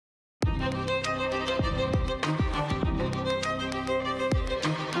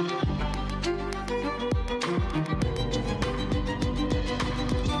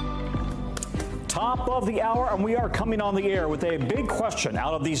above the hour, and we are coming on the air with a big question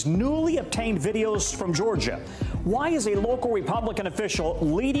out of these newly obtained videos from Georgia. Why is a local Republican official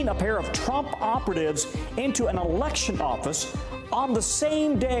leading a pair of Trump operatives into an election office on the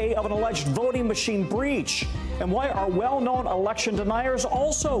same day of an alleged voting machine breach? And why are well-known election deniers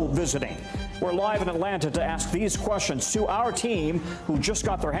also visiting? We're live in Atlanta to ask these questions to our team who just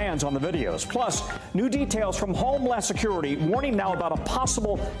got their hands on the videos. Plus, new details from Homeland Security warning now about a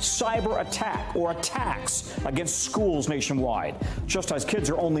possible cyber attack or attacks against schools nationwide, just as kids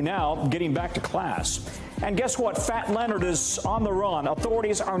are only now getting back to class. And guess what? Fat Leonard is on the run.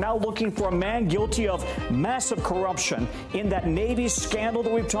 Authorities are now looking for a man guilty of massive corruption in that Navy scandal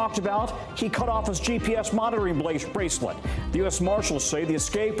that we've talked about. He cut off his GPS monitoring bracelet. The U.S. Marshals say the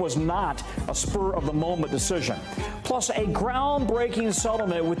escape was not a spur-of-the-moment decision. Plus, a groundbreaking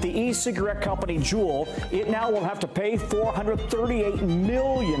settlement with the e-cigarette company Juul. It now will have to pay $438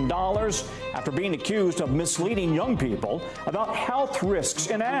 million after being accused of misleading young people about health risks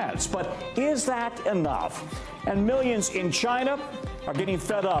in ads. But is that enough? And millions in China are getting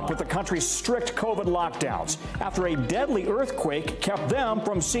fed up with the country's strict COVID lockdowns after a deadly earthquake kept them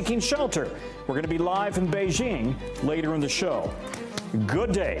from seeking shelter. We're going to be live in Beijing later in the show.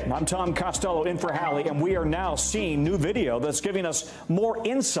 Good day. I'm Tom Costello in for Hallie, and we are now seeing new video that's giving us more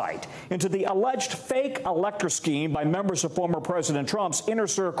insight into the alleged fake elector scheme by members of former President Trump's inner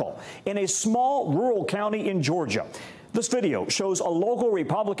circle in a small rural county in Georgia. This video shows a local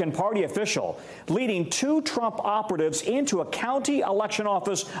Republican Party official leading two Trump operatives into a county election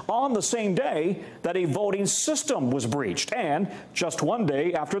office on the same day that a voting system was breached, and just one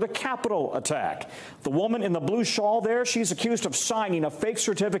day after the Capitol attack. The woman in the blue shawl there, she's accused of signing a fake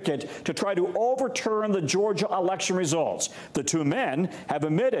certificate to try to overturn the Georgia election results. The two men have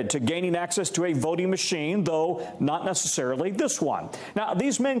admitted to gaining access to a voting machine, though not necessarily this one. Now,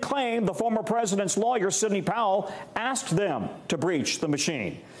 these men claim the former president's lawyer, Sidney Powell, asked them to breach the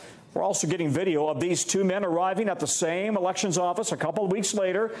machine. We're also getting video of these two men arriving at the same elections office a couple of weeks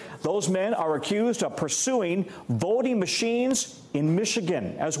later. Those men are accused of pursuing voting machines in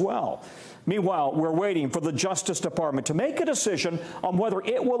Michigan as well. Meanwhile, we're waiting for the Justice Department to make a decision on whether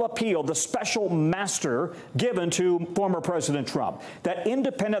it will appeal the special master given to former President Trump, that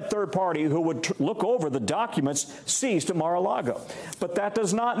independent third party who would look over the documents seized at Mar-a-Lago. But that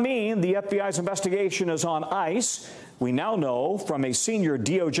does not mean the FBI's investigation is on ice. We now know from a senior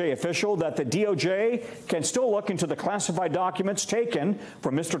DOJ official that the DOJ can still look into the classified documents taken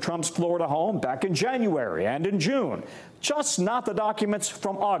from Mr. Trump's Florida home back in January and in June, just not the documents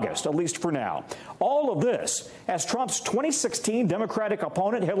from August, at least for now. All of this as Trump's 2016 Democratic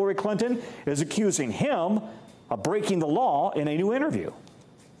opponent, Hillary Clinton, is accusing him of breaking the law in a new interview.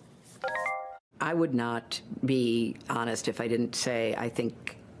 I would not be honest if I didn't say I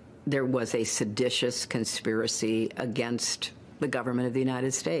think there was a seditious conspiracy against the government of the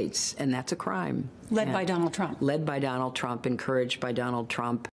United States, and that's a crime. Led by Donald Trump. Led by Donald Trump, encouraged by Donald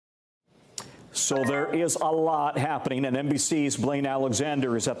Trump. So there is a lot happening, and NBC's Blaine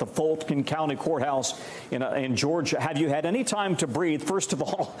Alexander is at the Fulton County Courthouse in Georgia. Have you had any time to breathe? First of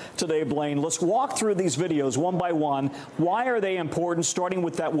all, today, Blaine, let's walk through these videos one by one. Why are they important, starting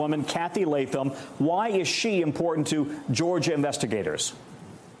with that woman, Kathy Latham? Why is she important to Georgia investigators?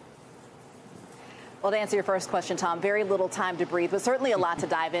 Well, to answer your first question, Tom, very little time to breathe, but certainly a lot to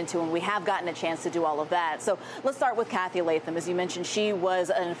dive into, and we have gotten a chance to do all of that. So let's start with Kathy Latham. As you mentioned, she was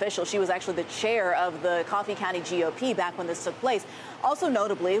an official. She was actually the chair of the Coffee County GOP back when this took place. Also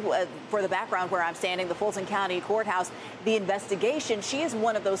notably, for the background where I'm standing, the Fulton County Courthouse, the investigation, she is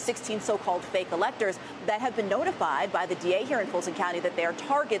one of those 16 so-called fake electors that have been notified by the DA here in Fulton County that they are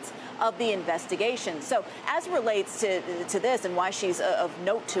targets of the investigation. So as it relates to this and why she's of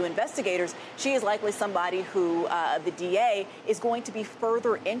note to investigators, she is likely somebody who the DA is going to be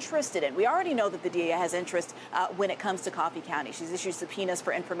further interested in. We already know that the DA has interest when it comes to Coffee County. She's issued subpoenas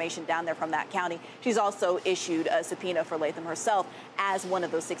for information down there from that county. She's also issued a subpoena for Latham herself as one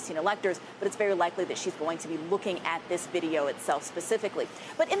of those 16 electors, but it's very likely that she's going to be looking at this video itself specifically.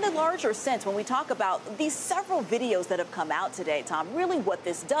 But in the larger sense, when we talk about these several videos that have come out today, Tom, really what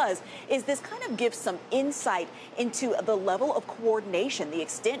this does is this kind of gives some insight into the level of coordination, the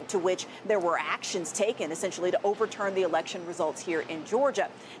extent to which there were actions taken essentially to overturn the election results here in Georgia.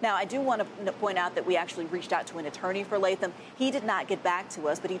 Now, I do want to point out that we actually reached out to an attorney for Latham. He did not get back to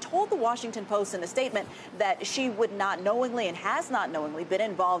us, but he told the Washington Post in a statement that she would not knowingly and has not knowingly been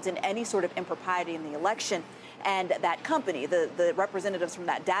involved in any sort of impropriety in the election. And that company, the representatives from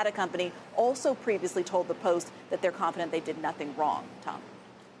that data company, also previously told the Post that they're confident they did nothing wrong. Tom.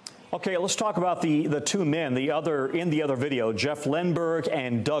 Okay, let's talk about the two men, in the other video, Jeff Lindbergh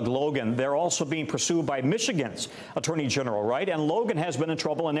and Doug Logan. They're also being pursued by Michigan's Attorney General, right? And Logan has been in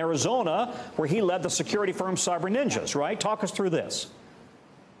trouble in Arizona, where he led the security firm Cyber Ninjas, right? Talk us through this.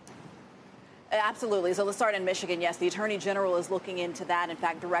 Absolutely. So let's start in Michigan. Yes, the Attorney General is looking into that, in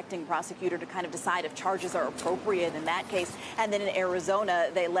fact, directing prosecutor to kind of decide if charges are appropriate in that case. And then in Arizona,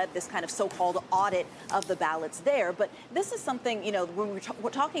 they led this kind of so-called audit of the ballots there. But this is something, you know, when we're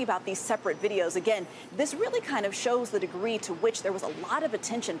talking about these separate videos, again, this really kind of shows the degree to which there was a lot of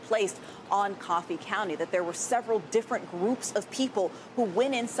attention placed on Coffee County, that there were several different groups of people who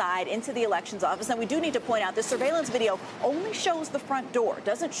went inside into the elections office. And we do need to point out this surveillance video only shows the front door,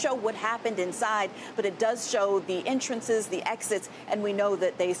 doesn't show what happened inside, but it does show the entrances, the exits, and we know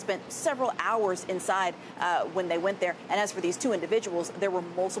that they spent several hours inside when they went there. And as for these two individuals, there were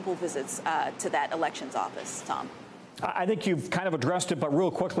multiple visits to that elections office, Tom. I think you've kind of addressed it, but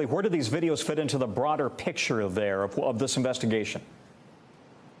real quickly, where do these videos fit into the broader picture of this investigation?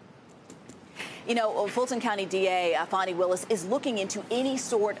 You know, Fulton County DA Fonnie Willis is looking into any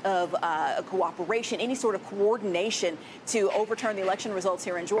sort of cooperation, any sort of coordination to overturn the election results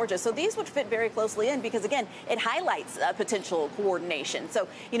here in Georgia. So these would fit very closely in because, again, it highlights potential coordination. So,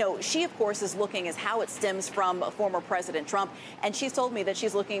 you know, she, of course, is looking as how it stems from former President Trump. And she's told me that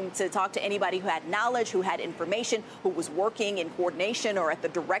she's looking to talk to anybody who had knowledge, who had information, who was working in coordination or at the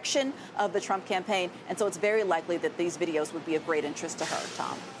direction of the Trump campaign. And so it's very likely that these videos would be of great interest to her,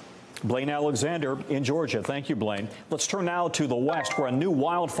 Tom. Blaine Alexander in Georgia. Thank you, Blaine. Let's turn now to the west, where a new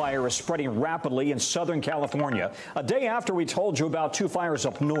wildfire is spreading rapidly in Southern California. A day after we told you about two fires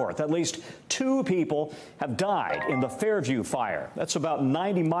up north, at least 2 people have died in the Fairview fire. That's about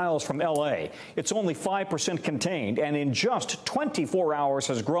 90 miles from L.A. It's only 5% contained, and in just 24 hours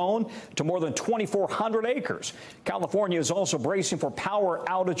has grown to more than 2,400 acres. California is also bracing for power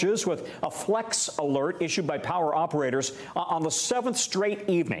outages with a flex alert issued by power operators on the 7th straight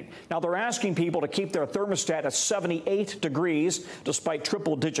evening. Now, they're asking people to keep their thermostat at 78 degrees, despite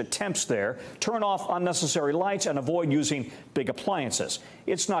triple-digit temps there, turn off unnecessary lights, and avoid using big appliances.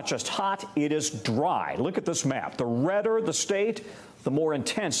 It's not just hot, it is dry. Look at this map. The redder the state, the more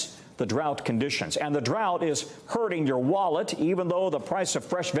intense the drought conditions. And the drought is hurting your wallet. Even though the price of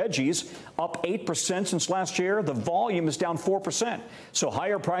fresh veggies up 8% since last year, the volume is down 4%. So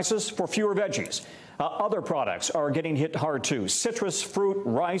higher prices for fewer veggies. Other products are getting hit hard, too. Citrus, fruit,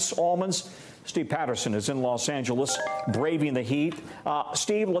 rice, almonds. Steve Patterson is in Los Angeles, braving the heat.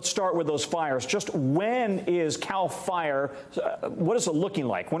 Steve, let's start with those fires. Just when is Cal Fire, what is it looking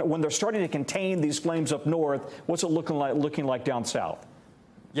like? When they're starting to contain these flames up north, what's it looking like down south?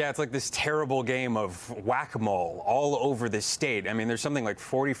 Yeah, it's like this terrible game of whack-a-mole all over the state. I mean, there's something like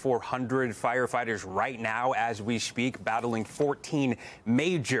 4,400 firefighters right now as we speak, battling 14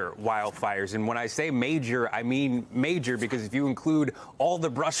 major wildfires. And when I say major, I mean major, because if you include all the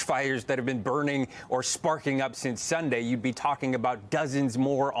brush fires that have been burning or sparking up since Sunday, you'd be talking about dozens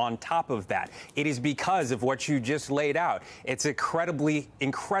more on top of that. It is because of what you just laid out. It's incredibly,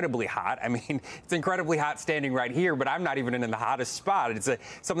 incredibly hot. I mean, it's incredibly hot standing right here, but I'm not even in the hottest spot. It's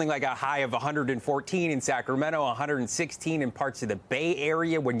something like a high of 114 in Sacramento, 116 in parts of the Bay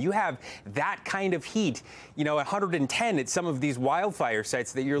Area. When you have that kind of heat, you know, 110 at some of these wildfire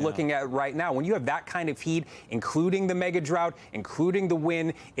sites that you're looking at right now, when you have that kind of heat, including the mega drought, including the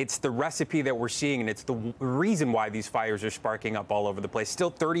wind, it's the recipe that we're seeing, and it's the reason why these fires are sparking up all over the place.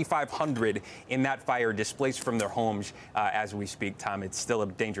 Still 3,500 in that fire displaced from their homes as we speak, Tom. It's still a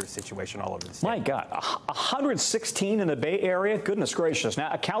dangerous situation all over the state. My God, 116 in the Bay Area? Goodness gracious.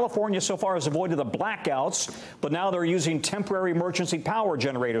 Now, California so far has avoided the blackouts, but now they're using temporary emergency power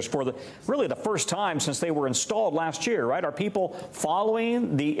generators for really the first time since they were installed last year, right? Are people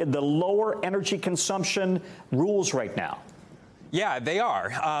following the lower energy consumption rules right now? Yeah, they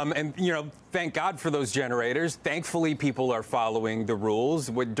are. And, you know, thank God for those generators. Thankfully, people are following the rules.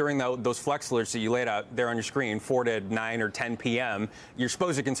 During those flex alerts that you laid out there on your screen, 4 to 9 or 10 p.m., you're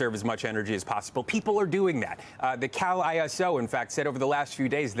supposed to conserve as much energy as possible. People are doing that. The Cal ISO, in fact, said over the last few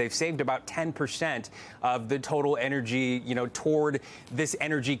days they've saved about 10% of the total energy, you know, toward this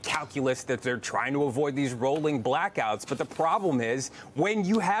energy calculus that they're trying to avoid these rolling blackouts. But the problem is when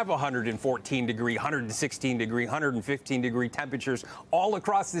you have 114 degree, 116 degree, 115 degree temperatures all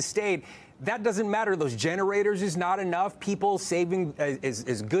across the state, That doesn't matter. Those generators is not enough. People saving,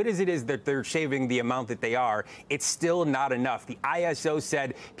 as good as it is that they're saving the amount that they are, it's still not enough. The ISO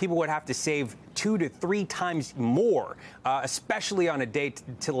said people would have to save 2 to 3 times more, especially on a day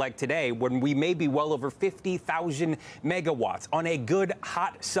like today, when we may be well over 50,000 megawatts. On a good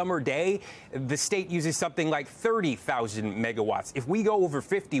hot summer day, the state uses something like 30,000 megawatts. If we go over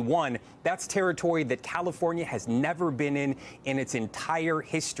 51, that's territory that California has never been in its entire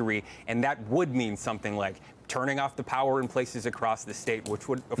history, and that would mean something like turning off the power in places across the state, which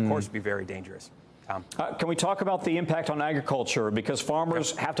would, of course, be very dangerous. Can we talk about the impact on agriculture? Because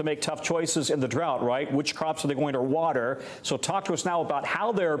farmers have to make tough choices in the drought, right? Which crops are they going to water? So talk to us now about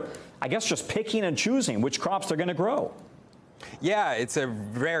how they're, I guess, just picking and choosing which crops they're going to grow. Yeah, it's a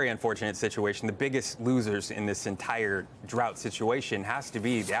very unfortunate situation. The biggest losers in this entire drought situation has to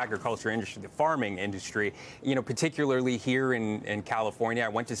be the agriculture industry, the farming industry, you know, particularly here in California. I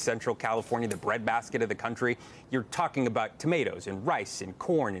went to Central California, the breadbasket of the country. You're talking about tomatoes and rice and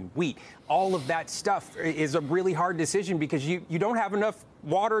corn and wheat. All of that stuff is a really hard decision because you don't have enough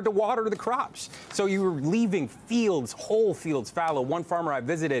water to water the crops. So you were leaving fields, whole fields fallow. One farmer I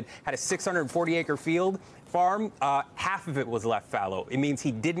visited had a 640-acre field farm. Half of it was left fallow. It means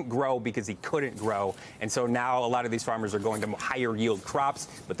he didn't grow because he couldn't grow. And so now a lot of these farmers are going to higher yield crops,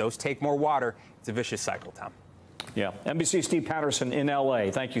 but those take more water. It's a vicious cycle, Tom. Yeah. NBC Steve Patterson in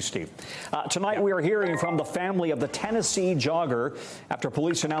L.A. Thank you, Steve. Tonight we are hearing from the family of the Tennessee jogger after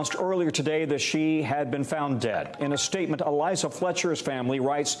police announced earlier today that she had been found dead. In a statement, Eliza Fletcher's family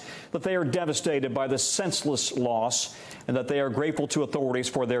writes that they are devastated by this senseless loss and that they are grateful to authorities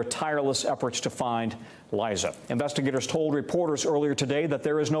for their tireless efforts to find Liza. Investigators told reporters earlier today that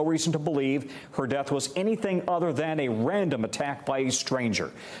there is no reason to believe her death was anything other than a random attack by a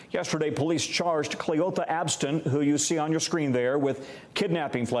stranger. Yesterday, police charged Cleotha Abston, who you see on your screen there, with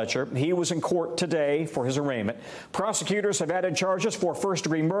kidnapping Fletcher. He was in court today for his arraignment. Prosecutors have added charges for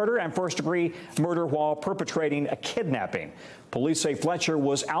first-degree murder and first-degree murder while perpetrating a kidnapping. Police say Fletcher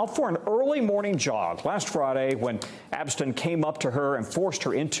was out for an early morning jog last Friday when Abston came up to her and forced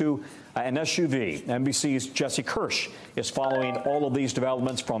her into an SUV. NBC's Jesse Kirsch is following all of these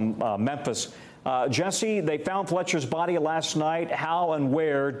developments from Memphis. Jesse, they found Fletcher's body last night. How and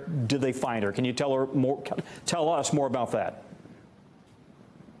where did they find her? Can you tell us more about that?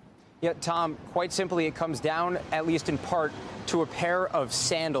 Yeah, Tom, quite simply, it comes down, at least in part, to a pair of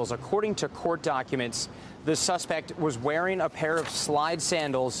sandals. According to court documents, the suspect was wearing a pair of slide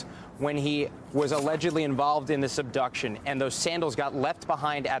sandals when he was allegedly involved in this abduction, and those sandals got left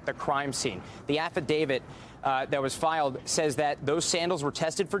behind at the crime scene. The affidavit that was filed says that those sandals were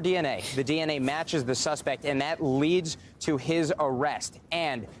tested for DNA. The DNA matches the suspect, and that leads to his arrest.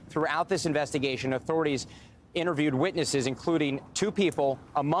 And throughout this investigation, authorities interviewed witnesses, including 2 people,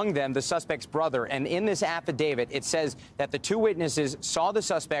 among them the suspect's brother. And in this affidavit, it says that the 2 witnesses saw the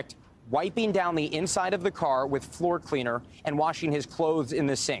suspect wiping down the inside of the car with floor cleaner and washing his clothes in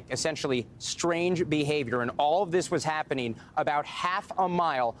the sink. Essentially, strange behavior. And all of this was happening about half a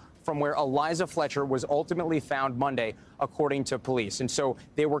mile from where Eliza Fletcher was ultimately found Monday, according to police. And so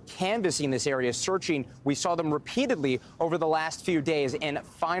they were canvassing this area, searching. We saw them repeatedly over the last few days. And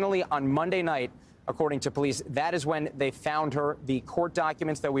finally, on Monday night, according to police, that is when they found her. The court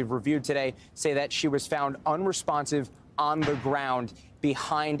documents that we've reviewed today say that she was found unresponsive on the ground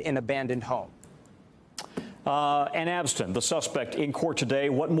behind an abandoned home. And Abston, the suspect in court today,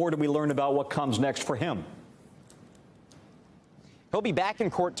 what more do we learn about what comes next for him? He'll be back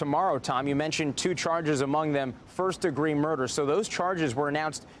in court tomorrow, Tom. You mentioned 2 charges, among them first-degree murder. So those charges were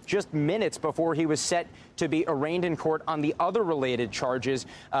announced just minutes before he was set to be arraigned in court on the other related charges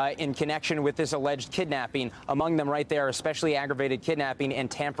in connection with this alleged kidnapping. Among them right there, especially aggravated kidnapping and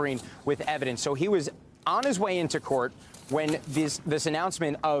tampering with evidence. So he was on his way into court when this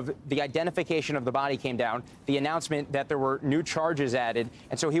announcement of the identification of the body came down, the announcement that there were new charges added,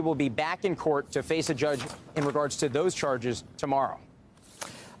 and so he will be back in court to face a judge in regards to those charges tomorrow.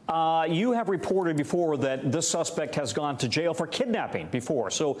 You have reported before that this suspect has gone to jail for kidnapping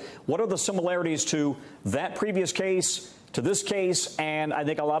before. So what are the similarities to that previous case, to this case? And I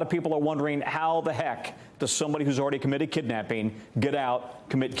think a lot of people are wondering, how the heck does somebody who's already committed kidnapping get out,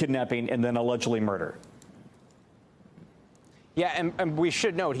 commit kidnapping, and then allegedly murder? Yeah, and we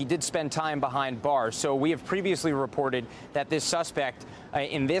should note he did spend time behind bars. So we have previously reported that this suspect,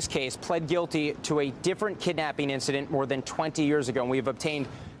 in this case, pled guilty to a different kidnapping incident more than 20 years ago. And we have obtained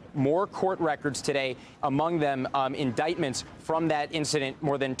more court records today, among them indictments from that incident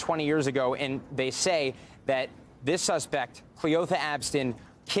more than 20 years ago. And they say that this suspect, Cleotha Abston,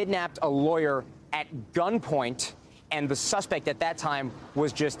 kidnapped a lawyer at gunpoint and the suspect at that time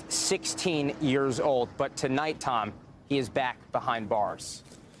was just 16 years old. But tonight, Tom, he is back behind bars.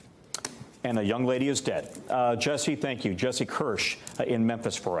 And a young lady is dead. Jesse, thank you. Jesse Kirsch in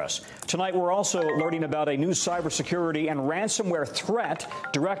Memphis for us. Tonight, we're also learning about a new cybersecurity and ransomware threat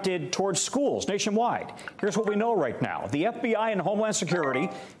directed towards schools nationwide. Here's what we know right now. The FBI and Homeland Security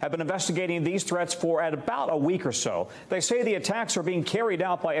have been investigating these threats for about a week or so. They say the attacks are being carried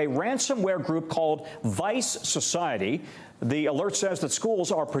out by a ransomware group called Vice Society. The alert says that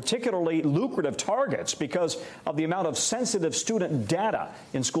schools are particularly lucrative targets because of the amount of sensitive student data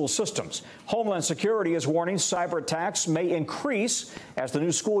in school systems. Homeland Security is warning cyber attacks may increase as the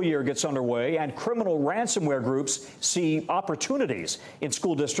new school year gets underway, and criminal ransomware groups see opportunities in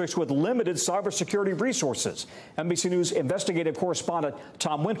school districts with limited cybersecurity resources. NBC News investigative correspondent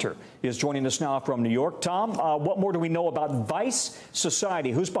Tom Winter is joining us now from New York. Tom, what more do we know about Vice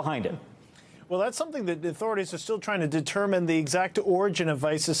Society? Who's behind it? Well, that's something that the authorities are still trying to determine the exact origin of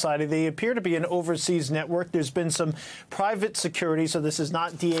Vice Society. They appear to be an overseas network. There's been some private security, so this is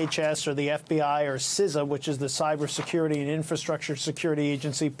not DHS or the FBI or CISA, which is the Cybersecurity and Infrastructure Security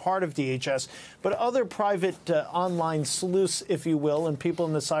Agency, part of DHS, but other private online sleuths, if you will, and people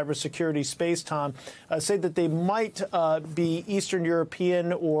in the cybersecurity space, Tom, say that they might be Eastern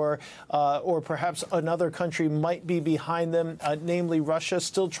European or perhaps another country might be behind them, namely Russia.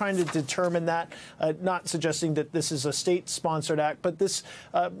 Still trying to determine that. Not suggesting that this is a state-sponsored act, but this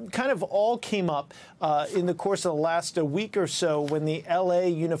kind of all came up in the course of the last week or so when the L.A.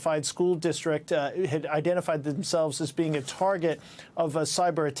 Unified School District had identified themselves as being a target of a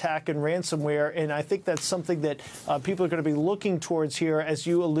cyber attack and ransomware, and I think that's something that people are going to be looking towards here, as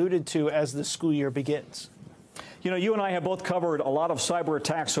you alluded to, as the school year begins. You know, you and I have both covered a lot of cyber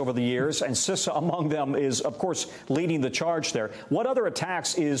attacks over the years, and CISA among them is, of course, leading the charge there. What other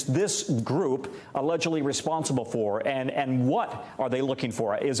attacks is this group allegedly responsible for, and what are they looking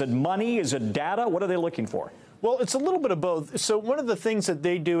for? Is it money? Is it data? What are they looking for? Well, it's a little bit of both. So one of the things that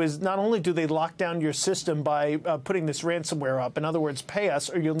they do is not only do they lock down your system by putting this ransomware up, in other words, pay us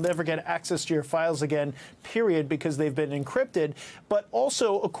or you'll never get access to your files again, period, because they've been encrypted, but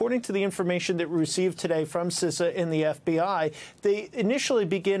also, according to the information that we received today from CISA and the FBI, they initially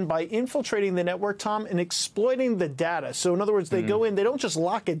begin by infiltrating the network, Tom, and exploiting the data. So in other words, they go in, they don't just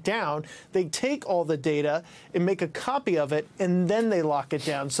lock it down, they take all the data and make a copy of it, and then they lock it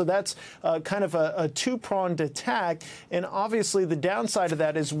down. So that's kind of a two-pronged attack, and obviously the downside of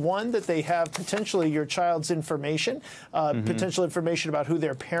that is, one, that they have potentially your child's information, potential information about who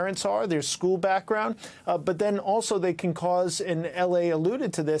their parents are, their school background, but then also they can cause, and LA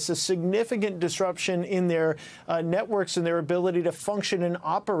alluded to this, a significant disruption in their networks and their ability to function and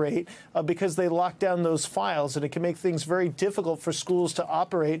operate because they lock down those files, and it can make things very difficult for schools to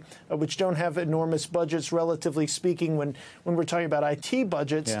operate, which don't have enormous budgets, relatively speaking, when we're talking about IT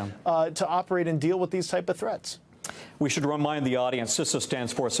budgets, to operate and deal with these type of threats. We should remind the audience, CISA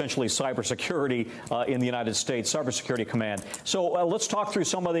stands for essentially cybersecurity in the United States, Cybersecurity Command. So let's talk through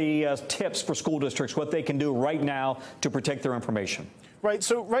some of the tips for school districts, what they can do right now to protect their information. Right.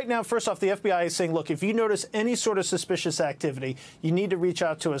 So right now, first off, the FBI is saying, look, if you notice any sort of suspicious activity, you need to reach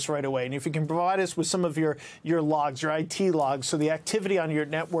out to us right away. And if you can provide us with some of your logs, your IT logs, so the activity on your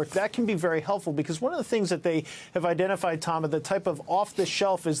network, that can be very helpful, because one of the things that they have identified, Tom, are the type of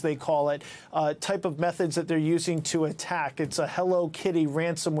off-the-shelf, as they call it, type of methods that they're using to attack. It's a Hello Kitty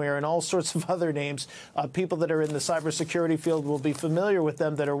ransomware and all sorts of other names. People that are in the cybersecurity field will be familiar with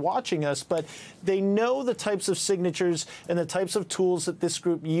them that are watching us, but they know the types of signatures and the types of tools that this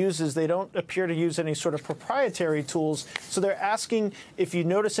group uses. They don't appear to use any sort of proprietary tools. So they're asking, if you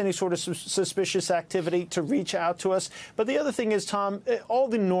notice any sort of suspicious activity, to reach out to us. But the other thing is, Tom, all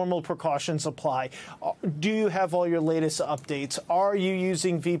the normal precautions apply. Do you have all your latest updates? Are you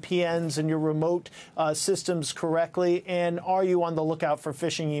using VPNs and your remote systems correctly? And are you on the lookout for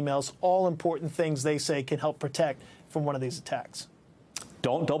phishing emails? All important things, they say, can help protect from one of these attacks.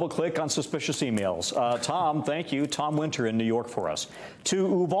 Don't double-click on suspicious emails. Tom, thank you. Tom Winter in New York for us. To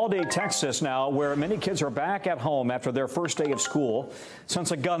Uvalde, Texas now, where many kids are back at home after their first day of school since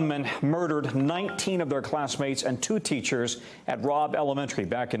a gunman murdered 19 of their classmates and 2 teachers at Robb Elementary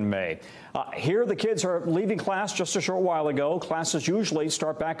back in May. Here, the kids are leaving class just a short while ago. Classes usually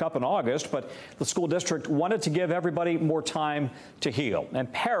start back up in August, but the school district wanted to give everybody more time to heal.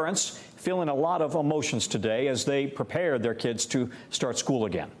 And parents feeling a lot of emotions today as they prepared their kids to start school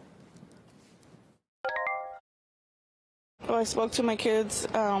again. Well, I spoke to my kids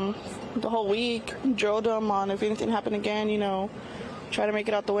the whole week, drilled them on if anything happened again, you know, try to make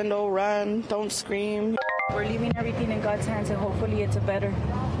it out the window, run, don't scream. We're leaving everything in God's hands, and hopefully it's a better,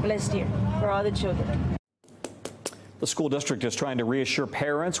 blessed year for all the children. The school district is trying to reassure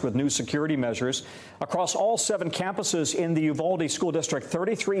parents with new security measures. Across all 7 campuses in the Uvalde School District,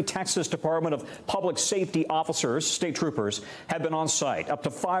 33 Texas Department of Public Safety officers, state troopers, have been on site. Up to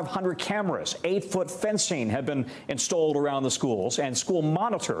 500 cameras, 8-foot fencing have been installed around the schools, and school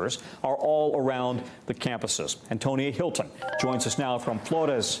monitors are all around the campuses. Antonia Hilton joins us now from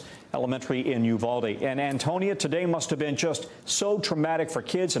Flores Elementary in Uvalde. And Antonia, today must have been just so traumatic for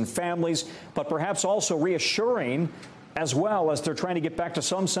kids and families, but perhaps also reassuring as well as they're trying to get back to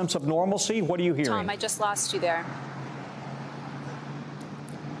some sense of normalcy. What are you hearing? Tom, I just lost you there.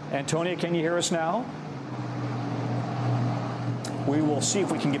 Antonia, can you hear us now? We will see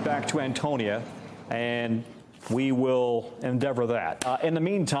if we can get back to Antonia, and we will endeavor that. In the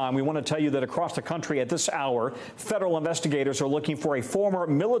meantime, we want to tell you that across the country at this hour, federal investigators are looking for a former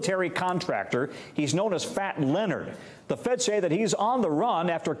military contractor. He's known as Fat Leonard. The feds say that he's on the run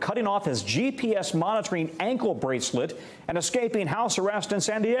after cutting off his GPS monitoring ankle bracelet and escaping house arrest in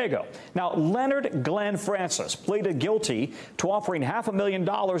San Diego. Now, Leonard Glenn Francis pleaded guilty to offering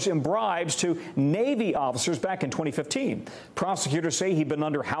 $500,000 in bribes to Navy officers back in 2015. Prosecutors say he'd been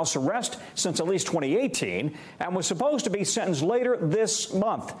under house arrest since at least 2018 and was supposed to be sentenced later this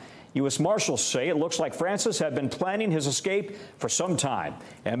month. U.S. Marshals say it looks like Francis had been planning his escape for some time.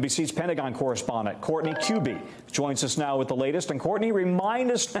 NBC's Pentagon correspondent Courtney Kuby joins us now with the latest. And Courtney,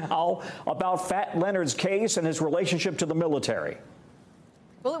 remind us now about Fat Leonard's case and his relationship to the military.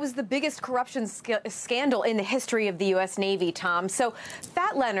 Well, it was the biggest corruption scandal in the history of the U.S. Navy, Tom. So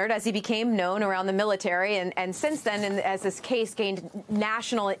Fat Leonard, as he became known around the military, and since then, as this case gained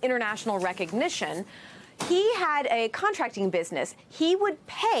national and international recognition, he had a contracting business. He would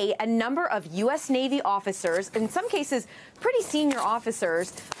pay a number of U.S. Navy officers, in some cases pretty senior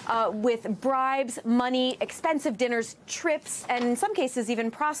officers, with bribes, money, expensive dinners, trips, and in some cases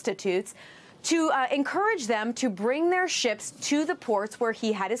even prostitutes, to encourage them to bring their ships to the ports where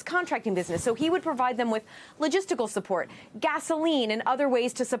he had his contracting business. So he would provide them with logistical support, gasoline, and other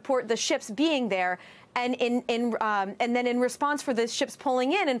ways to support the ships being there. And then in response for the ships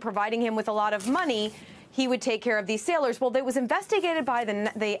pulling in and providing him with a lot of money, he would take care of these sailors. Well, it was investigated by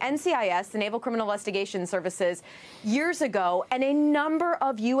the NCIS, the Naval Criminal Investigation Services, years ago, and a number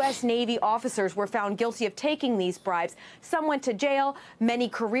of U.S. Navy officers were found guilty of taking these bribes. Some went to jail. Many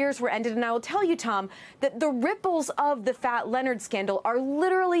careers were ended. And I will tell you, Tom, that the ripples of the Fat Leonard scandal are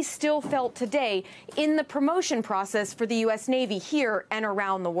literally still felt today in the promotion process for the U.S. Navy here and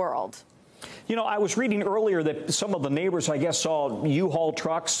around the world. You know, I was reading earlier that some of the neighbors, I guess, saw U-Haul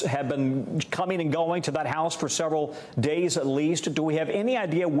trucks have been coming and going to that house for several days at least. Do we have any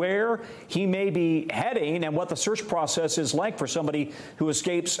idea where he may be heading and what the search process is like for somebody who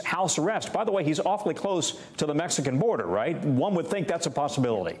escapes house arrest? By the way, he's awfully close to the Mexican border, right? One would think that's a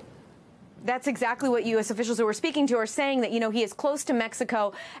possibility. That's exactly what U.S. officials who we're speaking to are saying, that, you know, he is close to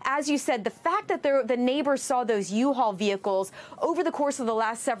Mexico. As you said, the fact that the neighbors saw those U-Haul vehicles over the course of the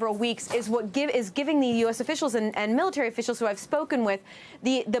last several weeks is what is giving the U.S. officials and military officials who I've spoken with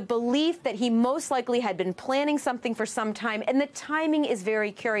the belief that he most likely had been planning something for some time. And the timing is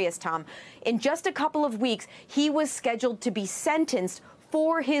very curious, Tom. In just a couple of weeks, he was scheduled to be sentenced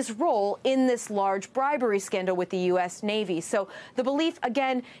for his role in this large bribery scandal with the U.S. Navy. So the belief,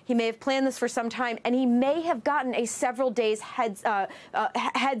 again, he may have planned this for some time, and he may have gotten a several days heads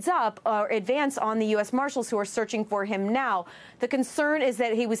up or advance on the U.S. Marshals who are searching for him now. The concern is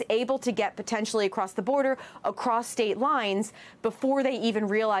that he was able to get potentially across the border, across state lines, before they even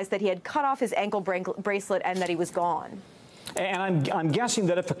realized that he had cut off his ankle bracelet and that he was gone. And I'm guessing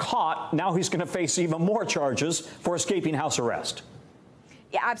that if caught, now he's going to face even more charges for escaping house arrest.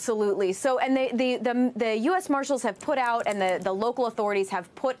 Yeah, absolutely. So, and the U.S. Marshals have put out, and the local authorities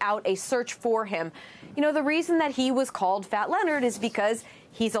have put out a search for him. You know, the reason that he was called Fat Leonard is because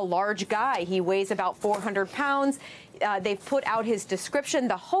he's a large guy. He weighs about 400 pounds. They've put out his description.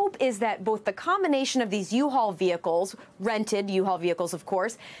 The hope is that both the combination of these U-Haul vehicles, rented U-Haul vehicles, of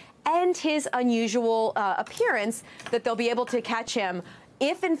course, and his unusual appearance, that they'll be able to catch him.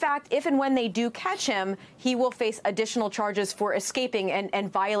 If, in fact, if and when they do catch him, he will face additional charges for escaping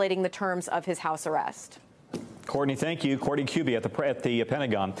and violating the terms of his house arrest. Courtney, thank you. Courtney Kuby at the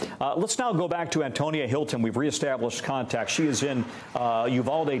Pentagon. Let's now go back to Antonia Hilton. We've reestablished contact. She is in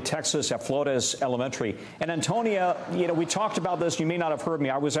Uvalde, Texas, at Flores Elementary. And Antonia, you know, we talked about this. You may not have heard me.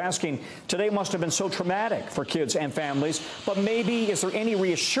 I was asking, today must have been so traumatic for kids and families, but maybe is there any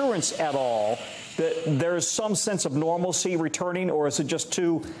reassurance at all that there's some sense of normalcy returning, or is it just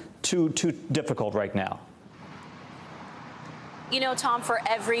too difficult right now? You know, Tom, for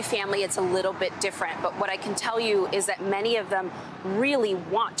every family, it's a little bit different. But what I can tell you is that many of them really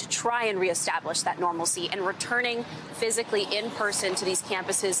want to try and reestablish that normalcy. And returning physically in person to these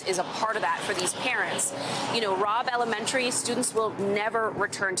campuses is a part of that for these parents. You know, Robb Elementary students will never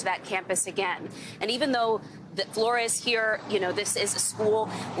return to that campus again. And even though Flores here, you know, this is a school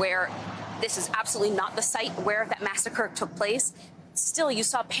where this is absolutely not the site where that massacre took place. Still, you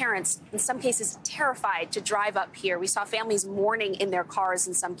saw parents, in some cases, terrified to drive up here. We saw families mourning in their cars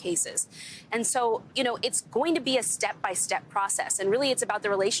in some cases. And so, you know, it's going to be a step-by-step process. And really, it's about the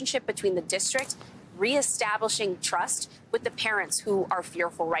relationship between the district reestablishing trust with the parents who are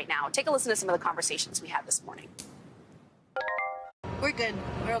fearful right now. Take a listen to some of the conversations we had this morning. We're good.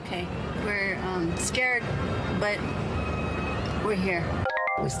 We're okay. We're scared, but we're here.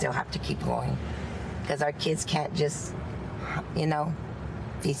 We still have to keep going because our kids can't just, you know,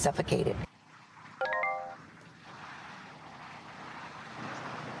 be suffocated.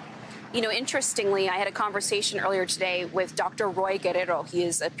 You know, interestingly, I had a conversation earlier today with Dr. Roy Guerrero. He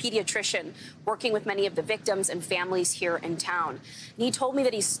is a pediatrician working with many of the victims and families here in town. And he told me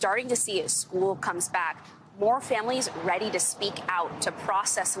that he's starting to see as school comes back, more families ready to speak out, to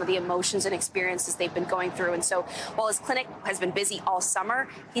process some of the emotions and experiences they've been going through. And so while his clinic has been busy all summer,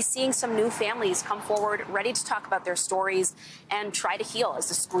 he's seeing some new families come forward, ready to talk about their stories and try to heal as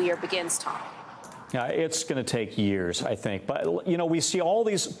the school year begins, Tom. Yeah, it's going to take years, I think. But, you know, we see all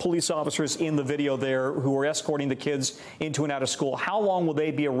these police officers in the video there who are escorting the kids into and out of school. How long will they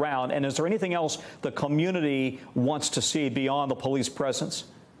be around? And is there anything else the community wants to see beyond the police presence?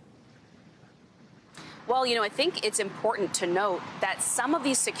 Well, you know, I think it's important to note that some of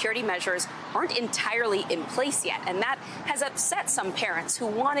these security measures aren't entirely in place yet, and that has upset some parents who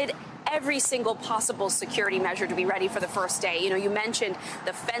wanted every single possible security measure to be ready for the first day. You know, you mentioned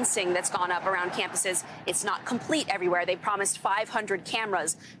the fencing that's gone up around campuses. It's not complete everywhere. They promised 500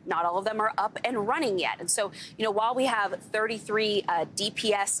 cameras. Not all of them are up and running yet. And so, you know, while we have 33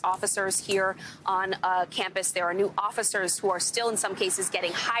 DPS officers here on campus, there are new officers who are still in some cases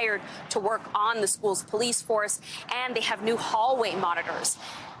getting hired to work on the school's police force, and they have new hallway monitors.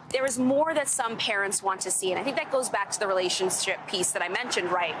 There is more that some parents want to see, and I think that goes back to the relationship piece that I mentioned,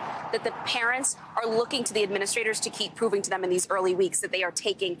 right? That the parents are looking to the administrators to keep proving to them in these early weeks that they are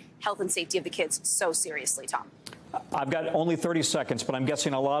taking health and safety of the kids so seriously, Tom. I've got only 30 seconds, but I'm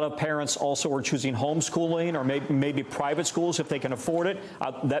guessing a lot of parents also are choosing homeschooling or maybe private schools if they can afford it.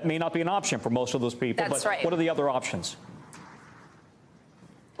 That may not be an option for most of those people. That's but right. What are the other options?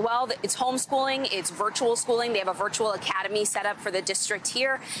 Well, it's homeschooling, it's virtual schooling. They have a virtual academy set up for the district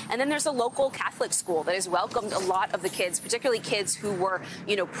here. And then there's a local Catholic school that has welcomed a lot of the kids, particularly kids who were,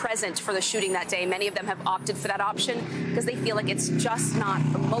 you know, present for the shooting that day. Many of them have opted for that option because they feel like it's just not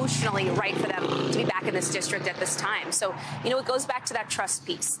emotionally right for them to be back in this district at this time. So, you know, it goes back to that trust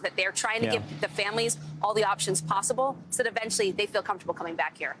piece that they're trying to give the families all the options possible so that eventually they feel comfortable coming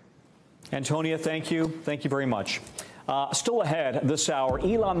back here. Antonia, thank you. Thank you very much. Still ahead this hour,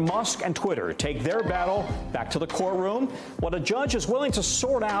 Elon Musk and Twitter take their battle back to the courtroom. What a judge is willing to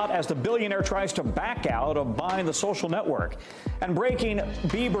sort out as the billionaire tries to back out of buying the social network. And breaking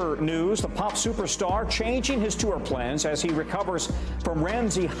Bieber news, the pop superstar changing his tour plans as he recovers from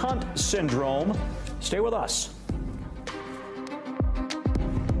Ramsay Hunt syndrome. Stay with us.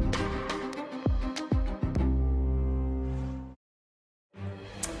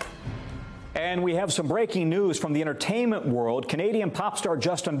 And we have some breaking news from the entertainment world. Canadian pop star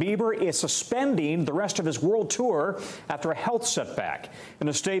Justin Bieber is suspending the rest of his world tour after a health setback. In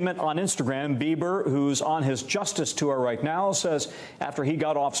a statement on Instagram, Bieber, who's on his Justice tour right now, says after he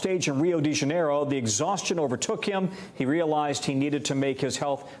got off stage in Rio de Janeiro, the exhaustion overtook him. He realized he needed to make his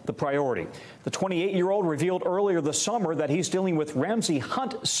health the priority. The 28-year-old revealed earlier this summer that he's dealing with Ramsay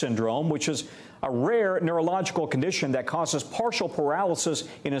Hunt syndrome, which is a rare neurological condition that causes partial paralysis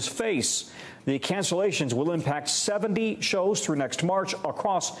in his face. The cancellations will impact 70 shows through next March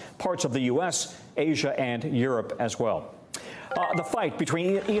across parts of the U.S., Asia, and Europe as well. The fight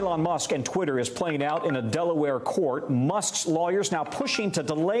between Elon Musk and Twitter is playing out in a Delaware court. Musk's lawyers now pushing to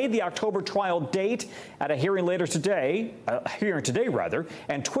delay the October trial date at a hearing later today,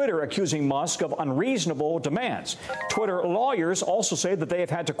 and Twitter accusing Musk of unreasonable demands. Twitter lawyers also say that they have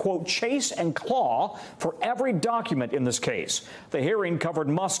had to, quote, chase and claw for every document in this case. The hearing covered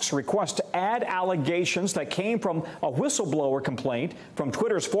Musk's request to add allegations that came from a whistleblower complaint from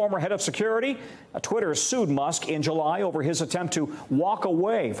Twitter's former head of security. Twitter sued Musk in July over his attempt to walk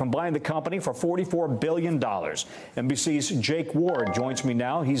away from buying the company for $44 billion. NBC's Jake Ward joins me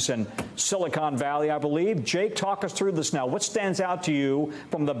now. He's in Silicon Valley, I believe. Jake, talk us through this now. What stands out to you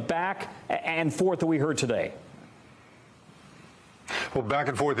from the back and forth that we heard today? Well, back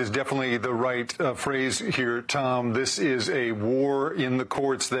and forth is definitely the right phrase here, Tom. This is a war in the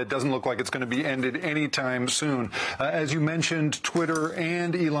courts that doesn't look like it's going to be ended anytime soon. As you mentioned, Twitter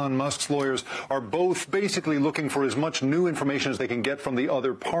and Elon Musk's lawyers are both basically looking for as much new information as they can get from the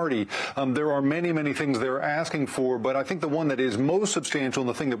other party. There are many, many things they're asking for, but I think the one that is most substantial and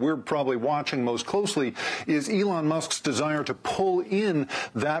the thing that we're probably watching most closely is Elon Musk's desire to pull in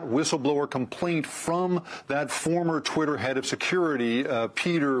that whistleblower complaint from that former Twitter head of security,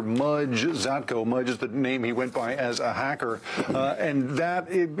 Peter Mudge Zatko. Mudge is the name he went by as a hacker. And that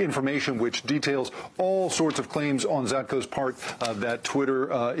information, which details all sorts of claims on Zatko's part, that Twitter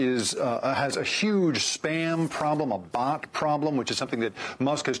has a huge spam problem, a bot problem, which is something that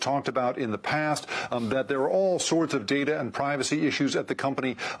Musk has talked about in the past, that there are all sorts of data and privacy issues at the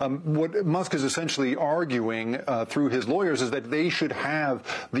company. What Musk is essentially arguing through his lawyers is that they should have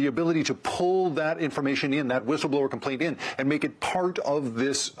the ability to pull that information in, that whistleblower complaint in, and make it part of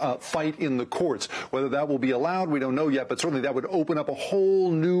this fight in the courts. Whether that will be allowed, we don't know yet, but certainly that would open up a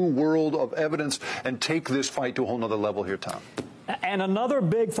whole new world of evidence and take this fight to a whole nother level here, Tom. And another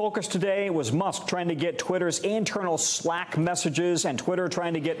big focus today was Musk trying to get Twitter's internal Slack messages and Twitter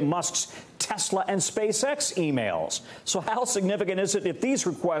trying to get Musk's Tesla and SpaceX emails. So how significant is it if these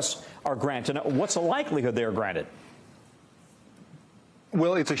requests are granted? What's the likelihood they are granted?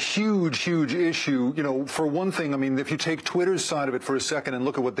 Well, it's a huge, huge issue. You know, for one thing, I mean, if you take Twitter's side of it for a second and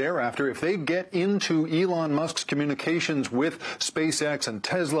look at what they're after, if they get into Elon Musk's communications with SpaceX and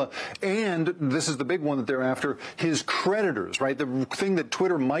Tesla, and this is the big one that they're after, his creditors, right? The thing that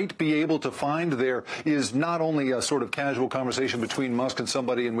Twitter might be able to find there is not only a sort of casual conversation between Musk and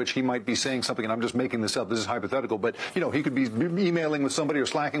somebody in which he might be saying something, and I'm just making this up, this is hypothetical, but, you know, he could be emailing with somebody or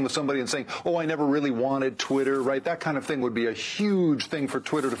slacking with somebody and saying, oh, I never really wanted Twitter, right? That kind of thing would be a huge thing for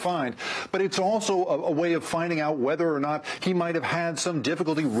Twitter to find. But it's also a way of finding out whether or not he might have had some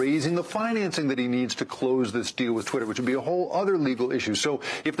difficulty raising the financing that he needs to close this deal with Twitter, which would be a whole other legal issue. So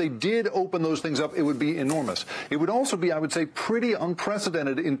if they did open those things up, it would be enormous. It would also be, I would say, pretty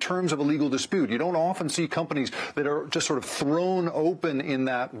unprecedented in terms of a legal dispute. You don't often see companies that are just sort of thrown open in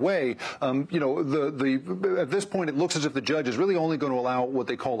that way. You know, at this point, it looks as if the judge is really only going to allow what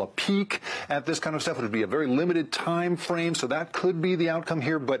they call a peek at this kind of stuff. It would be a very limited time frame, so that could be the outcome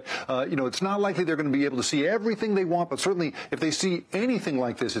here. But, you know, it's not likely they're going to be able to see everything they want, but certainly if they see anything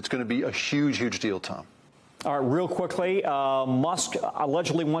like this, it's going to be a huge, huge deal, Tom. All right, real quickly, Musk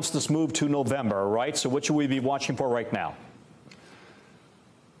allegedly wants this move to November, right? So what should we be watching for right now?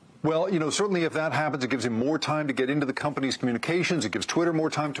 Well, you know, certainly if that happens, it gives him more time to get into the company's communications. It gives Twitter more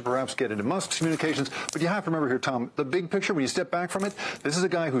time to perhaps get into Musk's communications. But you have to remember here, Tom, the big picture, when you step back from it, this is a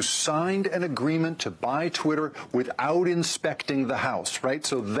guy who signed an agreement to buy Twitter without inspecting the House, right?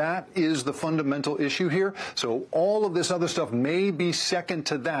 So that is the fundamental issue here. So all of this other stuff may be second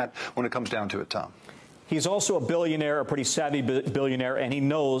to that when it comes down to it, Tom. He's also a billionaire, a pretty savvy billionaire, and he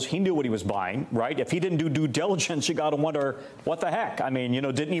knew what he was buying, right? If he didn't do due diligence, you got to wonder, what the heck? I mean, you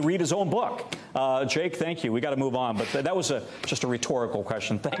know, didn't he read his own book? Jake, thank you. We got to move on. But that was just a rhetorical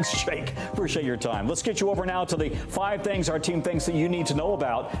question. Thanks, Jake. Appreciate your time. Let's get you over now to the 5 things our team thinks that you need to know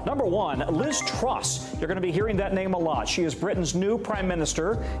about. Number 1, Liz Truss. You're going to be hearing that name a lot. She is Britain's new prime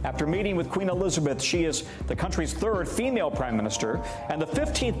minister. After meeting with Queen Elizabeth, she is the country's 3rd female prime minister and the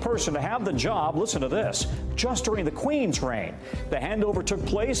 15th person to have the job. Listen to this. Just during the Queen's reign. The handover took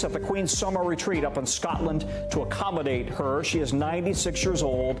place at the Queen's summer retreat up in Scotland to accommodate her. She is 96 years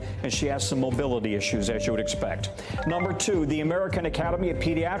old, and she has some mobility issues, as you would expect. Number 2, the American Academy of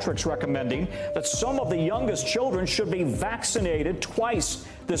Pediatrics recommending that some of the youngest children should be vaccinated twice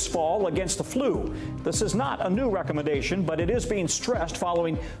this fall against the flu. This is not a new recommendation, but it is being stressed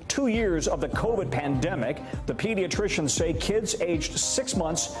following 2 years of the COVID pandemic. The pediatricians say kids aged 6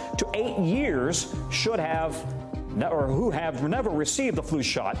 months to 8 years should have or who have never received the flu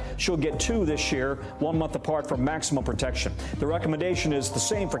shot should get 2 this year, 1 month apart for maximum protection. The recommendation is the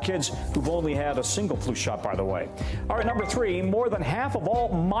same for kids who've only had a single flu shot, by the way. All right, number 3, more than half of all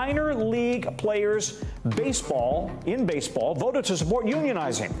minor league players in baseball voted to support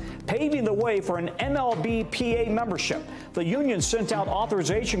unionizing, paving the way for an MLB-PA membership. The union sent out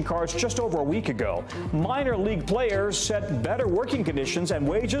authorization cards just over a week ago. Minor league players said better working conditions and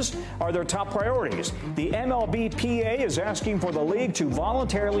wages are their top priorities. The MLB-PA EPA is asking for the league to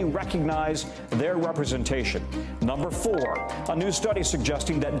voluntarily recognize their representation. Number 4, a new study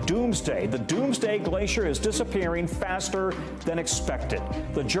suggesting that the Doomsday Glacier is disappearing faster than expected.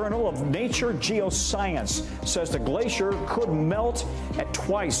 The Journal of Nature Geoscience says the glacier could melt at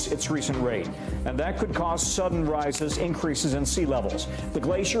twice its recent rate, and that could cause sudden increases in sea levels. The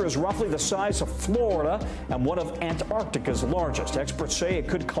glacier is roughly the size of Florida and one of Antarctica's largest. Experts say it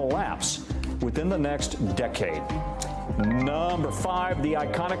could collapse within the next decade. Number 5, the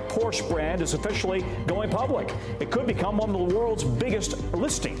iconic Porsche brand is officially going public. It could become one of the world's biggest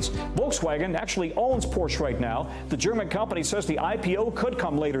listings. Volkswagen actually owns Porsche right now. The German company says the IPO could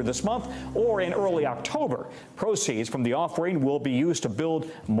come later this month or in early October. Proceeds from the offering will be used to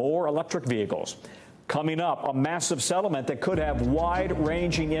build more electric vehicles. Coming up, a massive settlement that could have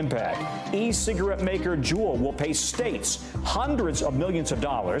wide-ranging impact. E-cigarette maker Juul will pay states hundreds of millions of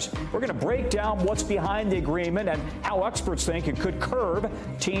dollars. We're going to break down what's behind the agreement and how experts think it could curb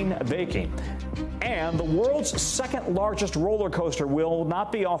teen vaping. And the world's second largest roller coaster will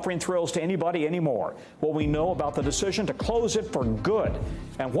not be offering thrills to anybody anymore. What we know about the decision to close it for good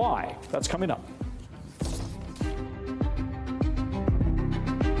and why. That's coming up.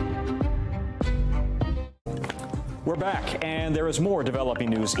 We're back, and there is more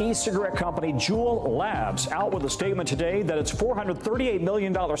developing news. E-cigarette company Juul Labs out with a statement today that its $438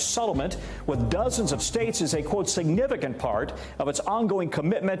 million settlement with dozens of states is a, quote, significant part of its ongoing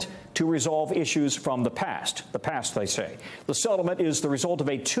commitment to resolve issues from the past. The past, they say. The settlement is the result of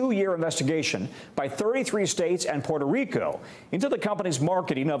a 2-year investigation by 33 states and Puerto Rico into the company's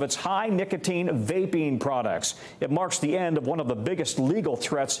marketing of its high-nicotine vaping products. It marks the end of one of the biggest legal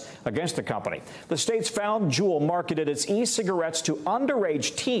threats against the company. The states found Juul marketed its e-cigarettes to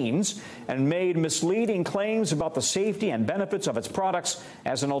underage teens and made misleading claims about the safety and benefits of its products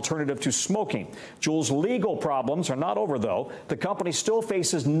as an alternative to smoking. Juul's legal problems are not over, though. The company still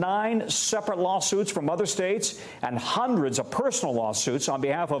faces 9 separate lawsuits from other states and hundreds of personal lawsuits on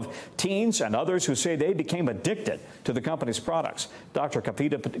behalf of teens and others who say they became addicted to the company's products. Dr.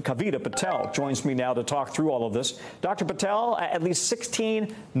 Kavita Patel joins me now to talk through all of this. Dr. Patel, at least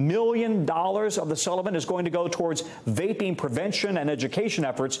 $16 million of the settlement is going to go towards vaping prevention and education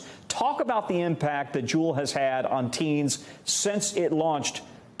efforts. Talk about the impact that Juul has had on teens since it launched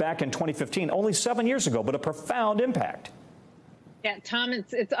back in 2015, only 7 years ago, but a profound impact. Yeah, Tom,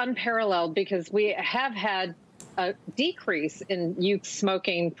 it's unparalleled because we have had a decrease in youth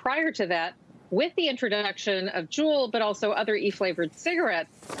smoking prior to that with the introduction of Juul, but also other e-flavored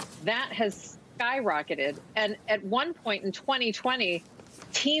cigarettes. That has skyrocketed. And at one point in 2020,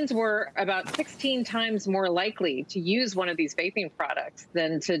 teens were about 16 times more likely to use one of these vaping products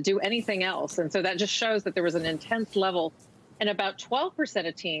than to do anything else. And so that just shows that there was an intense level. And about 12%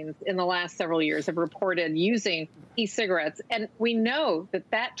 of teens in the last several years have reported using e-cigarettes. And we know that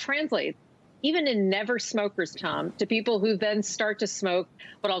that translates, even in never smokers, Tom, to people who then start to smoke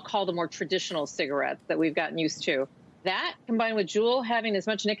what I'll call the more traditional cigarettes that we've gotten used to. That, combined with Juul having as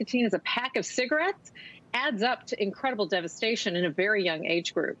much nicotine as a pack of cigarettes, adds up to incredible devastation in a very young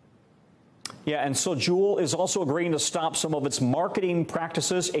age group. Yeah, and so Juul is also agreeing to stop some of its marketing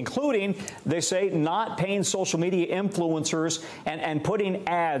practices, including, they say, not paying social media influencers and putting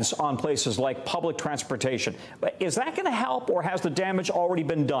ads on places like public transportation. Is that going to help, or has the damage already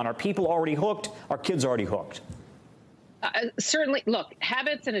been done? Are people already hooked? Are kids already hooked? Certainly. Look,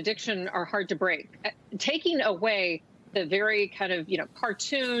 habits and addiction are hard to break. Taking away the very kind of,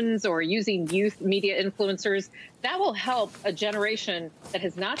 cartoons or using youth media influencers, that will help a generation that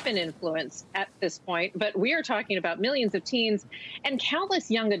has not been influenced at this point. But we are talking about millions of teens and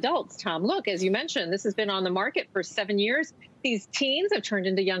countless young adults, Tom. Look, as you mentioned, this has been on the market for 7 years. These teens have turned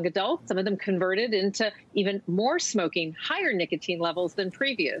into young adults. Some of them converted into even more smoking, higher nicotine levels than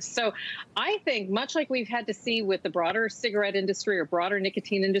previous. So I think, much like we've had to see with the broader cigarette industry or broader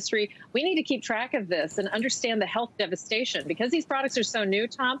nicotine industry, we need to keep track of this and understand the health devastation. Because these products are so new,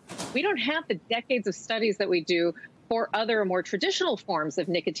 Tom, we don't have the decades of studies that we do for other more traditional forms of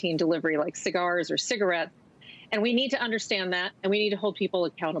nicotine delivery like cigars or cigarettes. And we need to understand that, and we need to hold people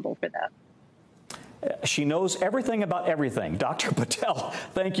accountable for that. She knows everything about everything. Dr. Patel,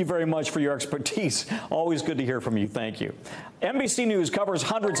 thank you very much for your expertise. Always good to hear from you. Thank you. NBC News covers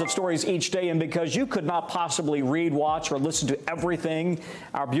hundreds of stories each day, and because you could not possibly read, watch, or listen to everything,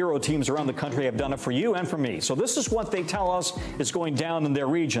 our bureau teams around the country have done it for you and for me. So this is what they tell us is going down in their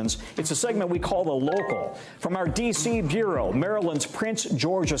regions. It's a segment we call The Local. From our D.C. bureau, Maryland's Prince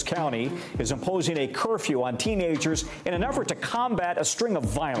George's County is imposing a curfew on teenagers in an effort to combat a string of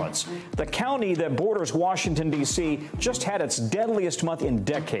violence. The county that borders Washington, D.C. just had its deadliest month in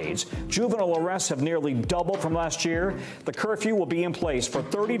decades. Juvenile arrests have nearly doubled from last year. The curfew will be in place for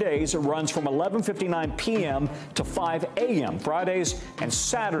 30 days. It runs from 11:59 p.m. to 5 a.m. Fridays and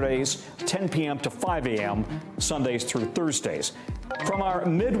Saturdays, 10 p.m. to 5 a.m. Sundays through Thursdays. From our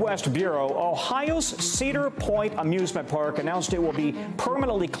Midwest Bureau, Ohio's Cedar Point Amusement Park announced it will be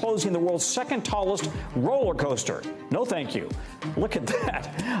permanently closing the world's second tallest roller coaster. No thank you. Look at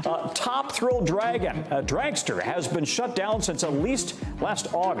that. Top Thrill Dragon, dragster, has been shut down since at least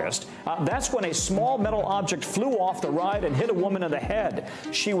last August. That's when a small metal object flew off the ride and hit a woman in the head.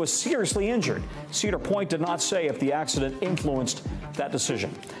 She was seriously injured. Cedar Point did not say if the accident influenced that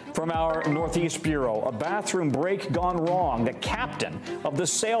decision. From our Northeast Bureau, a bathroom break gone wrong. The captain of the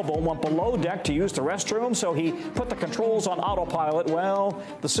sailboat went below deck to use the restroom, so he put the controls on autopilot. Well,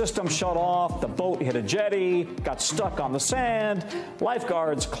 the system shut off, the boat hit a jetty, got stuck on the sand.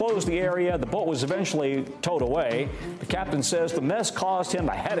 Lifeguards closed the area. The boat was eventually towed away. The captain says the mess caused him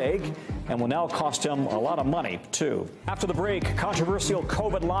a headache and will now cost him a lot of money, too. After the break, controversial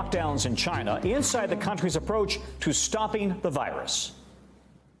COVID lockdowns in China inside the country's approach to stopping the virus.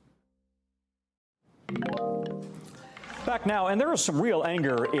 Back now, and there is some real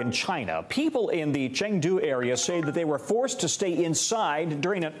anger in China. People in the Chengdu area say that they were forced to stay inside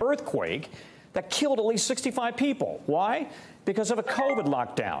during an earthquake that killed at least 65 people. Why? Because of a COVID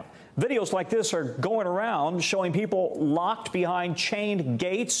lockdown. Videos like this are going around showing people locked behind chained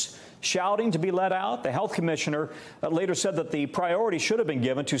gates, shouting to be let out. The health commissioner later said that the priority should have been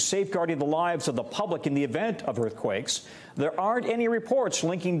given to safeguarding the lives of the public in the event of earthquakes. There aren't any reports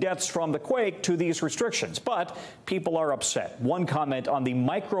linking deaths from the quake to these restrictions, but people are upset. One comment on the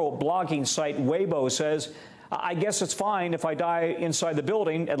micro-blogging site Weibo says, "I guess it's fine if I die inside the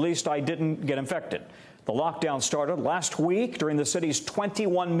building. At least I didn't get infected." The lockdown started last week during the city's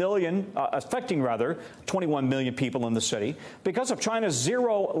 21 million people in the city. Because of China's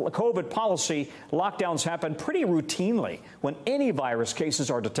zero COVID policy, lockdowns happen pretty routinely when any virus cases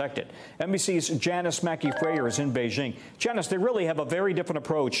are detected. NBC's Janice Mackey-Frayer is in Beijing. Janice, they really have a very different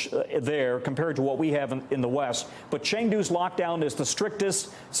approach there compared to what we have in the West. But Chengdu's lockdown is the strictest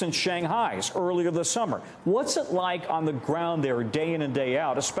since Shanghai's earlier this summer. What's it like on the ground there day in and day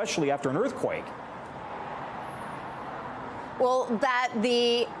out, especially after an earthquake? Well,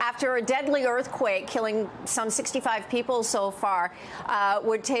 after a deadly earthquake killing some 65 people so far,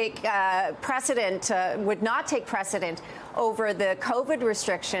 would not take precedent over the COVID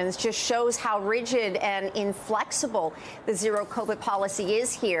restrictions. Just shows how rigid and inflexible the zero COVID policy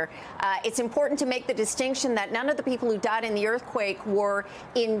is here. It's important to make the distinction that none of the people who died in the earthquake were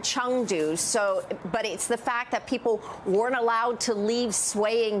in Chengdu. But it's the fact that people weren't allowed to leave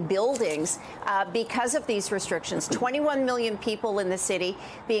swaying buildings because of these restrictions. 21 million people in the city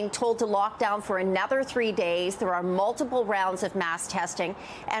being told to lock down for another 3 days. There are multiple rounds of mass testing,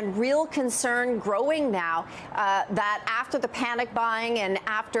 and real concern growing now that after the panic buying and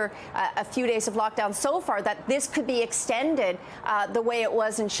after a few days of lockdown so far, that this could be extended the way it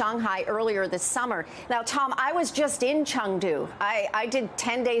was in Shanghai earlier this summer. Now, Tom, I was just in Chengdu. I did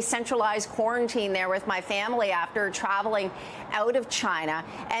 10 days centralized quarantine there with my family after traveling out of China,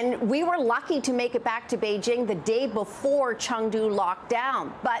 and we were lucky to make it back to Beijing the day before Chengdu locked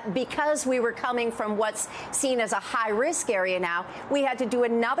down. But because we were coming from what's seen as a high-risk area now, we had to do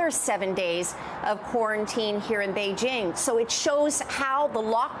another 7 days of quarantine here in Beijing. So it shows how the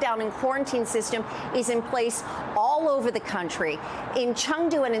lockdown and quarantine system is in place all over the country. In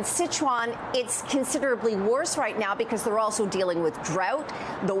Chengdu and in Sichuan, it's considerably worse right now because they're also dealing with drought,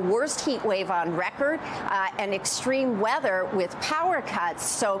 the worst heat wave on record, and extreme weather with power cuts.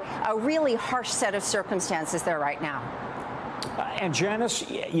 So a really harsh set of circumstances there right now. And Janice,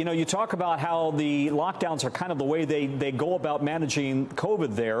 you talk about how the lockdowns are kind of the way they go about managing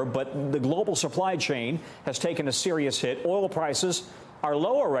COVID there, but the global supply chain has taken a serious hit. Oil prices are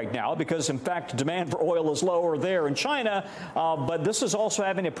lower right now because, in fact, demand for oil is lower there in China. But this is also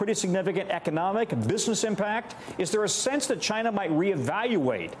having a pretty significant economic business impact. Is there a sense that China might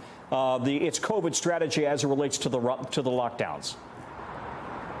reevaluate its COVID strategy as it relates to the lockdowns?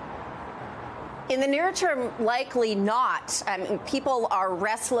 In the near term, likely not. I mean, people are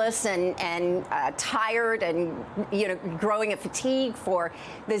restless and tired and, growing a fatigue for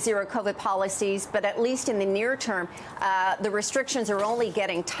the zero COVID policies. But at least in the near term, the restrictions are only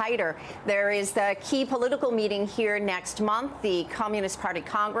getting tighter. There is the key political meeting here next month, the Communist Party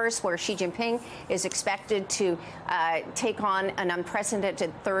Congress, where Xi Jinping is expected to take on an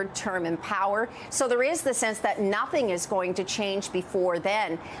unprecedented third term in power. So there is the sense that nothing is going to change before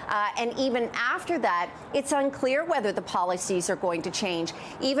then. And even after that, it's unclear whether the policies are going to change.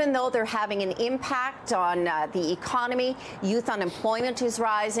 Even though they're having an impact on the economy, youth unemployment is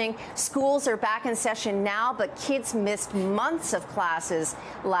rising, schools are back in session now, but kids missed months of classes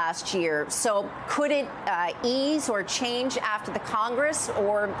last year. So could it ease or change after the Congress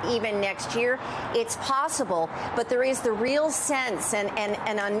or even next year? It's possible, but there is the real sense and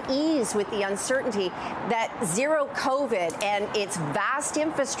unease with the uncertainty that zero COVID and its vast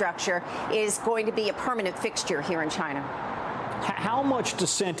infrastructure is going to be a permanent fixture here in China. How much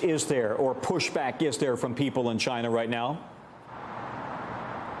dissent is there or pushback is there from people in China right now?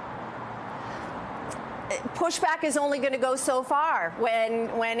 Pushback is only going to go so far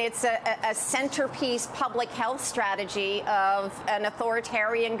when it's a centerpiece public health strategy of an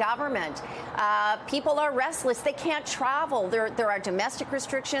authoritarian government. People are restless. They can't travel. There are domestic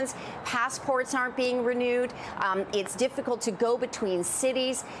restrictions. Passports aren't being renewed. It's difficult to go between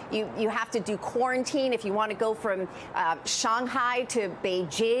cities. You have to do quarantine if you want to go from Shanghai to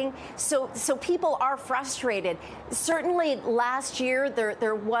Beijing. So people are frustrated. Certainly last year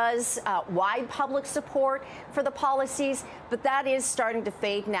there was wide public support for the policies, but that is starting to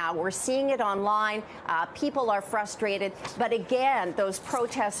fade now. We're seeing it online. People are frustrated. But again, those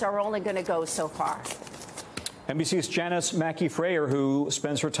protests are only going to go so far. NBC's Janice Mackey-Frayer, who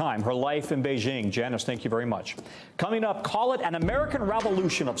spends her life in Beijing. Janice, thank you very much. Coming up, call it an American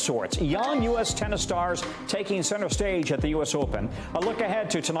revolution of sorts. Young U.S. tennis stars taking center stage at the U.S. Open. A look ahead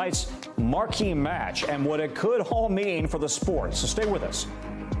to tonight's marquee match and what it could all mean for the sport. So stay with us.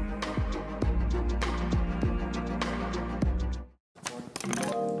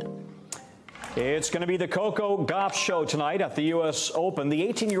 It's going to be the Coco Gauff show tonight at the U.S. Open. The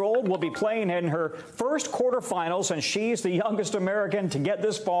 18-year-old will be playing in her first quarterfinals, and she's the youngest American to get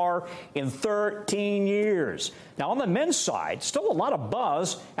this far in 13 years. Now, on the men's side, still a lot of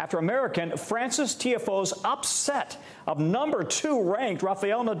buzz after American Frances Tiafoe's upset of number 2 ranked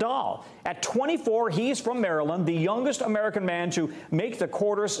Rafael Nadal. At 24, he's from Maryland, the youngest American man to make the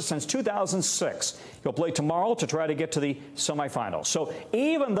quarters since 2006. He'll play tomorrow to try to get to the semifinals. So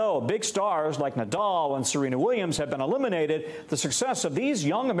even though big stars like Nadal and Serena Williams have been eliminated, the success of these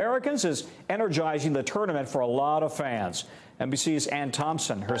young Americans is energizing the tournament for a lot of fans. NBC's Ann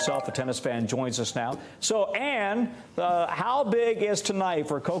Thompson, herself a tennis fan, joins us now. So, Ann, how big is tonight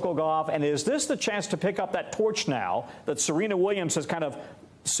for Coco Gauff, and is this the chance to pick up that torch now that Serena Williams has kind of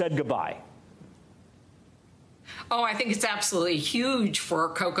said goodbye? Oh, I think it's absolutely huge for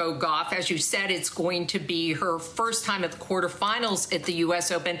Coco Gauff. As you said, it's going to be her first time at the quarterfinals at the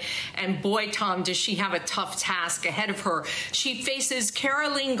U.S. Open. And boy, Tom, does she have a tough task ahead of her. She faces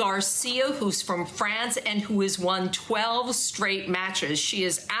Caroline Garcia, who's from France and who has won 12 straight matches. She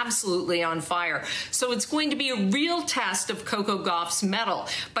is absolutely on fire. So it's going to be a real test of Coco Gauff's mettle.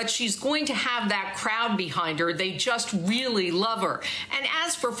 But she's going to have that crowd behind her. They just really love her. And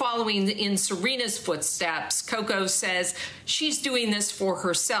as for following in Serena's footsteps, Coco says she's doing this for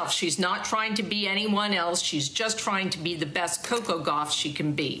herself. She's not trying to be anyone else. She's just trying to be the best Coco Gauff she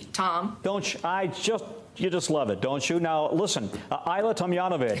can be. Tom? Don't you, you just love it, don't you? Now, listen, Ayla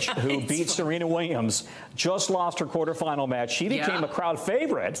Tomljanovic, who beat Serena Williams, just lost her quarterfinal match. She became a crowd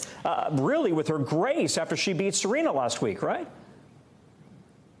favorite, really with her grace after she beat Serena last week, right?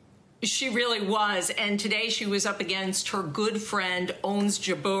 She really was. And today she was up against her good friend, Ons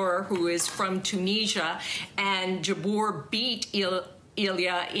Jabeur, who is from Tunisia. And Jabeur beat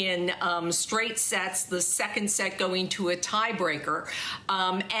Ilya in straight sets, the second set going to a tiebreaker.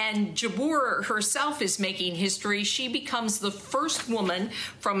 And Jabeur herself is making history. She becomes the first woman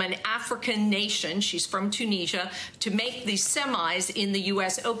from an African nation, she's from Tunisia, to make the semis in the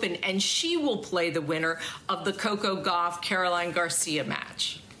U.S. Open. And she will play the winner of the Coco Gauff-Caroline Garcia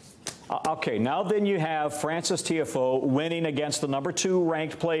match. Okay, now then you have Frances Tiafoe winning against the number 2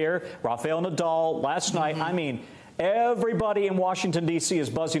 ranked player, Rafael Nadal, last night. I mean, everybody in Washington, D.C. is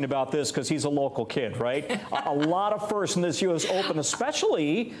buzzing about this because he's a local kid, right? A lot of firsts in this U.S. Open,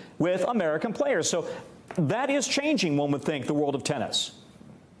 especially with American players. So that is changing, one would think, the world of tennis.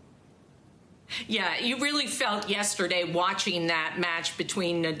 Yeah, you really felt yesterday watching that match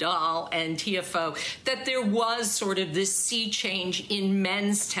between Nadal and Tiafoe that there was sort of this sea change in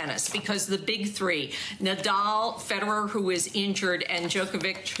men's tennis because the big three, Nadal, Federer, who is injured, and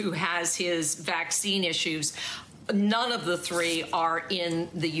Djokovic, who has his vaccine issues, none of the three are in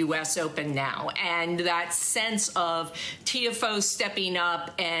the U.S. Open now. And that sense of Tiafoe stepping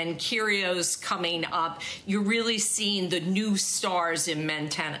up and Kyrgios coming up, you're really seeing the new stars in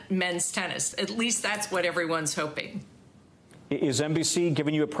men's tennis. At least that's what everyone's hoping. Is NBC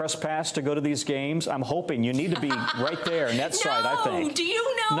giving you a press pass to go to these games? I'm hoping. You need to be right there, net side, I think. Do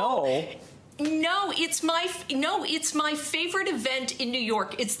you know? No. No, it's my favorite event in New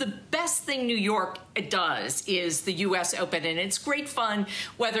York. It's the best thing New York does is the U.S. Open, and it's great fun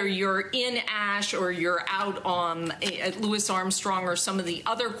whether you're in Ash or you're out on at Louis Armstrong or some of the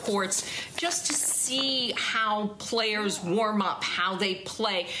other courts, just to see how players warm up, how they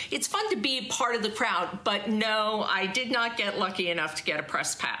play. It's fun to be part of the crowd, but no, I did not get lucky enough to get a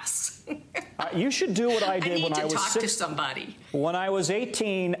press pass. You should do what I did when I was 16. Talk to somebody. When I was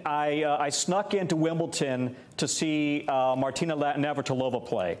 18, I snuck into Wimbledon to see Martina Navratilova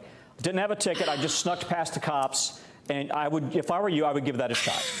play. Didn't have a ticket. I just snuck past the cops, and I would, if I were you, I would give that a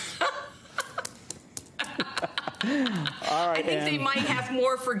shot. All right, I think they might have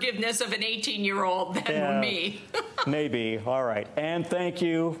more forgiveness of an 18-year-old than me. Maybe. All right. And thank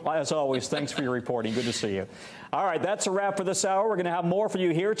you, as always. Thanks for your reporting. Good to see you. All right, that's a wrap for this hour. We're going to have more for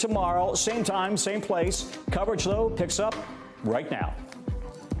you here tomorrow. Same time, same place. Coverage, though, picks up right now.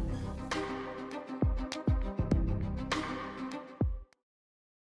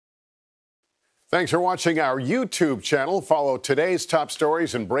 Thanks for watching our YouTube channel. Follow today's top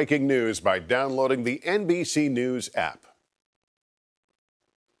stories and breaking news by downloading the NBC News app.